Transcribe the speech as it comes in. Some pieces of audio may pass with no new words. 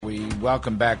We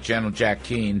welcome back General Jack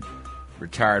Keane,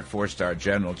 retired four-star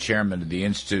general, chairman of the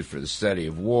Institute for the Study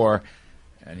of War,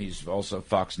 and he's also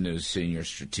Fox News senior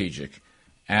strategic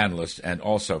analyst and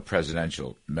also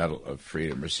Presidential Medal of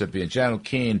Freedom recipient. General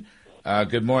Keane,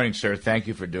 good morning, sir. Thank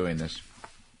you for doing this.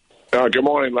 Good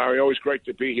morning, Larry. Always great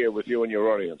to be here with you and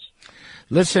your audience.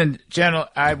 Listen, General,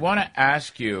 I want to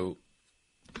ask you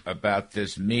about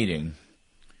this meeting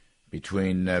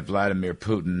between Vladimir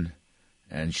Putin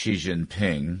and Xi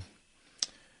Jinping.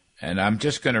 And I'm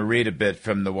just going to read a bit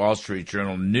from the Wall Street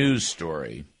Journal news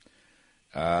story.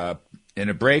 In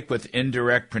a break with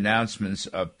indirect pronouncements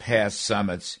of past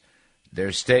summits,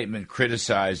 their statement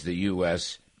criticized the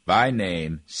U.S. by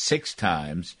name 6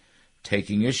 times,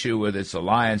 taking issue with its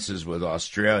alliances with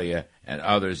Australia and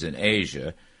others in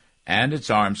Asia, and its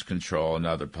arms control and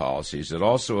other policies. It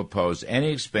also opposed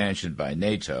any expansion by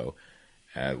NATO,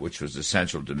 which was a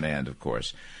central demand, of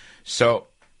course. So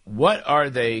what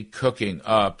are they cooking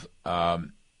up?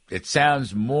 It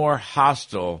sounds more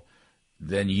hostile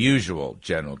than usual,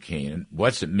 General Keane.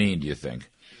 What's it mean, do you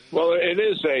think? Well,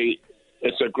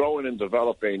 it's a growing and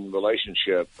developing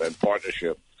relationship and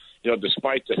partnership,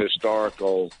 despite the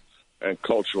historical and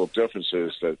cultural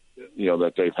differences that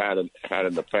they've had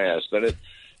in the past.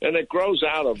 And it grows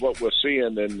out of what we're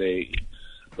seeing in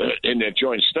their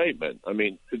joint statement. I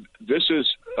mean, this is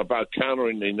about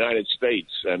countering the United States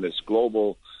and its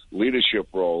global leadership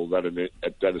role that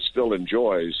it still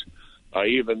enjoys,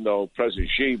 even though President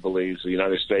Xi believes the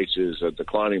United States is a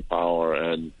declining power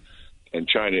and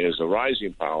China is a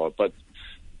rising power. But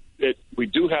we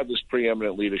do have this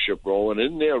preeminent leadership role, and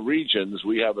in their regions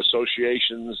we have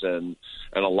associations and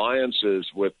alliances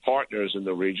with partners in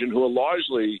the region who are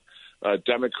largely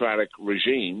democratic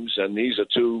regimes, and these are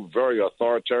 2 very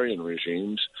authoritarian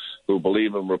regimes who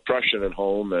believe in repression at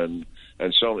home and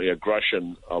certainly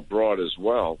aggression abroad as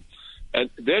well.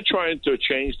 And they're trying to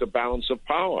change the balance of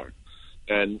power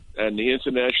and the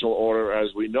international order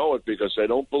as we know it, because they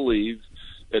don't believe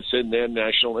it's in their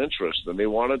national interest, and they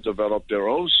want to develop their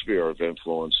own sphere of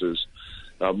influences,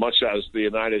 much as the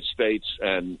United States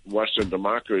and Western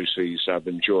democracies have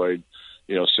enjoyed,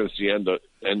 since the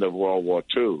end of World War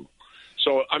II.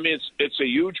 So, I mean, it's a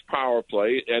huge power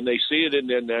play, and they see it in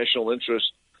their national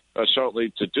interest,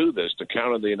 certainly, to do this, to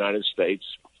counter the United States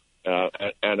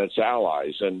and its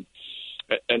allies. And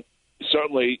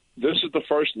certainly, this is the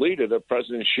first leader that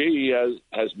President Xi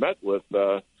has met with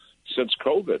since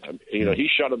COVID. I mean, he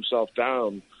shut himself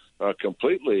down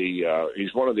completely.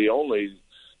 He's one of the only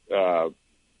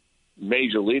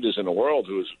major leaders in the world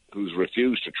who's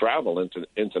refused to travel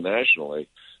internationally.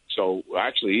 So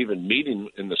actually even meeting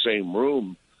in the same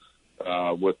room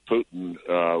with Putin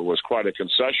was quite a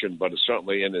concession, but it's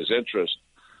certainly in his interest,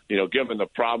 given the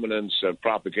prominence and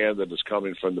propaganda that's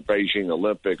coming from the Beijing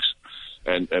Olympics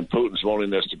and Putin's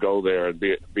willingness to go there and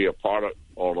be a part of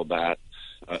all of that.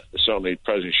 Certainly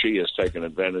President Xi has taken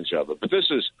advantage of it. But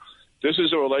this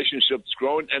is a relationship that's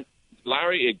growing, and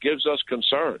Larry, it gives us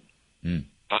concern.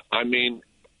 I mean,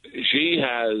 Xi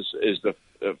is the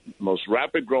most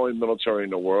rapid growing military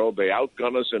in the world. They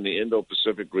outgun us in the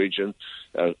Indo-Pacific region,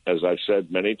 as I've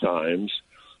said many times.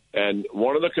 And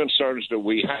one of the concerns that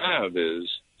we have is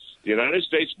the United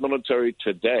States military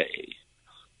today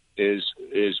is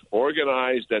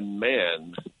organized and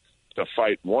manned to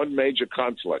fight one major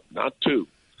conflict, not 2,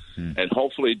 and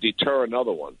hopefully deter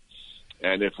another one.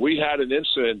 And if we had an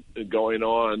incident going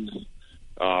on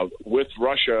with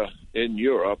Russia in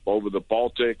Europe over the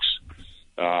Baltics,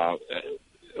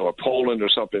 or Poland or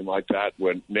something like that,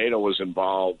 when NATO was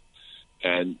involved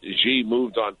and Xi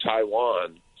moved on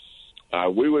Taiwan,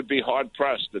 we would be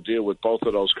hard-pressed to deal with both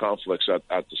of those conflicts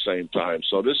at the same time.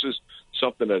 So this is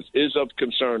something that is of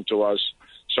concern to us.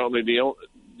 Certainly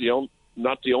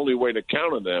not the only way to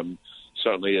counter them,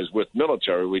 certainly, is with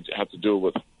military. We have to do it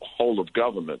with whole of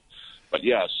government. But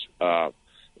yes, a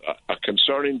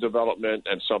concerning development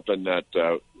and something that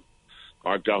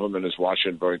our government is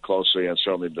watching very closely, and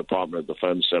certainly the Department of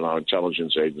Defense and our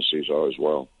intelligence agencies are as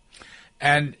well.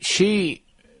 And she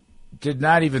did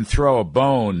not even throw a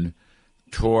bone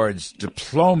towards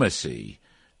diplomacy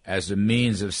as a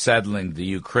means of settling the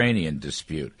Ukrainian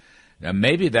dispute. Now,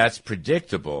 maybe that's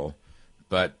predictable,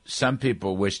 but some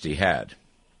people wished he had.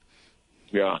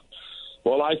 Yeah.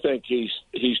 Well, I think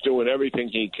he's doing everything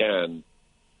he can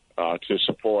to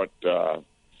support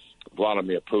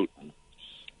Vladimir Putin.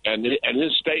 And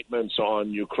his statements on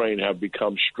Ukraine have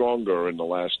become stronger in the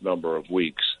last number of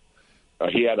weeks.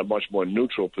 He had a much more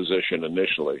neutral position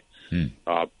initially.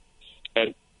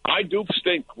 And I do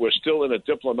think we're still in a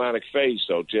diplomatic phase,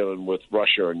 though, dealing with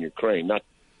Russia and Ukraine. Not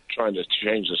trying to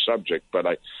change the subject, but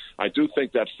I do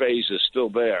think that phase is still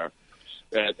there,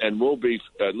 and will be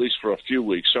at least for a few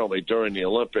weeks. Certainly during the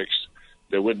Olympics,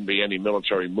 there wouldn't be any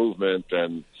military movement,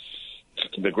 and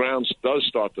the ground does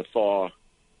start to thaw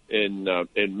in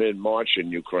mid-March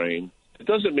in Ukraine. It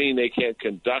doesn't mean they can't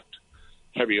conduct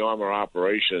heavy armor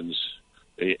operations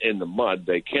in the mud.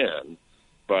 They can,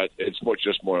 but it's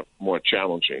just more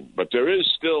challenging. But there is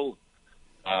still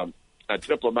a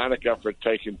diplomatic effort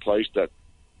taking place that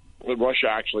Russia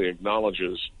actually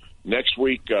acknowledges. Next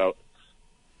week,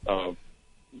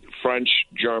 French,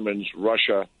 Germans,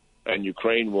 Russia, and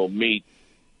Ukraine will meet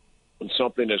in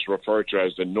something that's referred to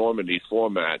as the Normandy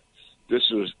format. This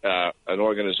is an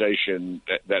organization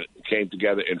that came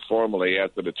together informally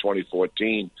after the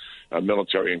 2014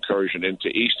 military incursion into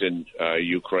eastern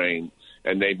Ukraine,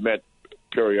 and they've met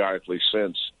periodically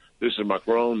since. This is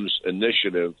Macron's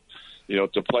initiative,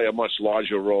 to play a much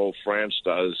larger role France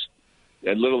does,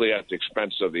 and literally at the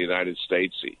expense of the United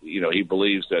States. He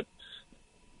believes that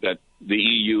the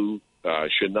EU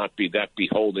should not be that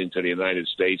beholden to the United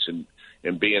States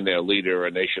and being their leader,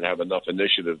 and they should have enough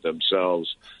initiative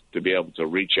themselves to be able to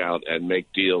reach out and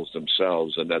make deals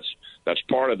themselves. And that's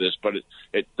part of this, but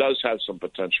it does have some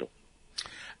potential.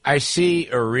 I see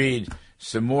or read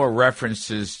some more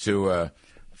references to a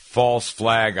false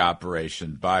flag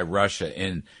operation by Russia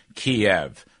in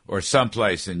Kiev or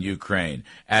someplace in Ukraine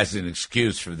as an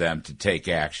excuse for them to take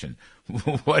action.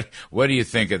 What do you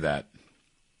think of that?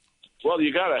 Well,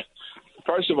 you got to,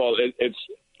 first of all,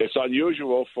 it's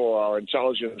unusual for our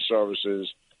intelligence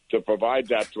services to provide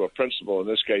that to a principal. In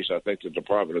this case, I think the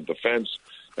Department of Defense,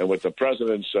 and with the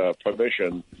president's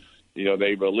permission,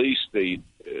 they released the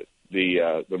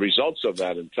results of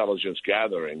that intelligence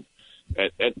gathering,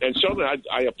 and certainly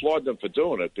I applaud them for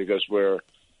doing it, because we're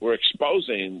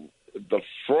exposing the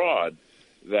fraud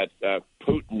that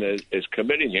Putin is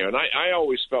committing here. And I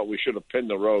always felt we should have pinned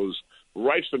the rose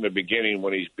right from the beginning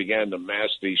when he began to mass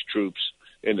these troops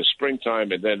in the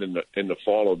springtime and then in the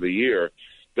fall of the year,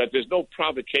 that there's no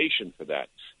provocation for that.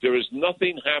 There is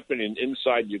nothing happening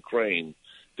inside Ukraine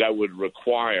that would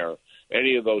require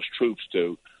any of those troops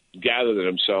to gather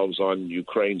themselves on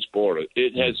Ukraine's border.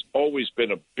 It has always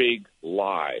been a big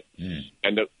lie.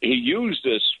 And he used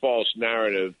this false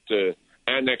narrative to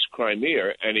annex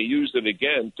Crimea, and he used it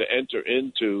again to enter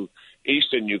into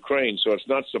eastern Ukraine. So it's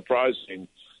not surprising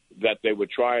that they would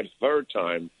try it a third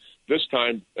time, this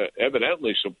time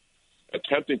evidently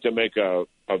attempting to make a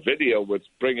video with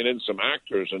bringing in some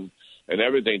actors and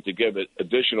everything to give it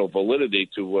additional validity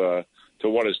to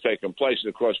what has taken place. And,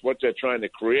 of course, what they're trying to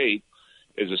create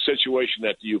is a situation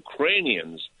that the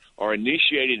Ukrainians are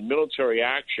initiating military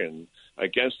action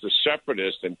against the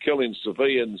separatists and killing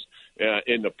civilians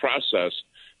in the process,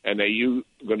 and they're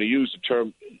going to use the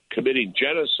term committing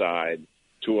genocide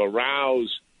to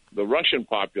arouse the Russian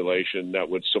population that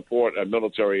would support a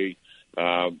military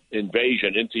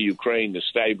invasion into Ukraine to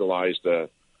stabilize the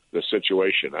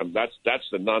situation. That's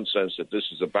the nonsense that this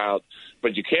is about.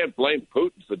 But you can't blame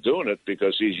Putin for doing it,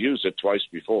 because he's used it twice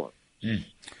before.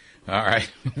 All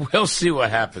right. We'll see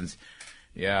what happens.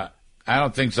 Yeah. I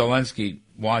don't think Zelensky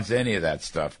wants any of that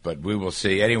stuff, but we will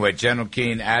see. Anyway, General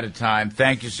Keane, out of time.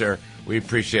 Thank you, sir. We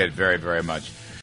appreciate it very, very much.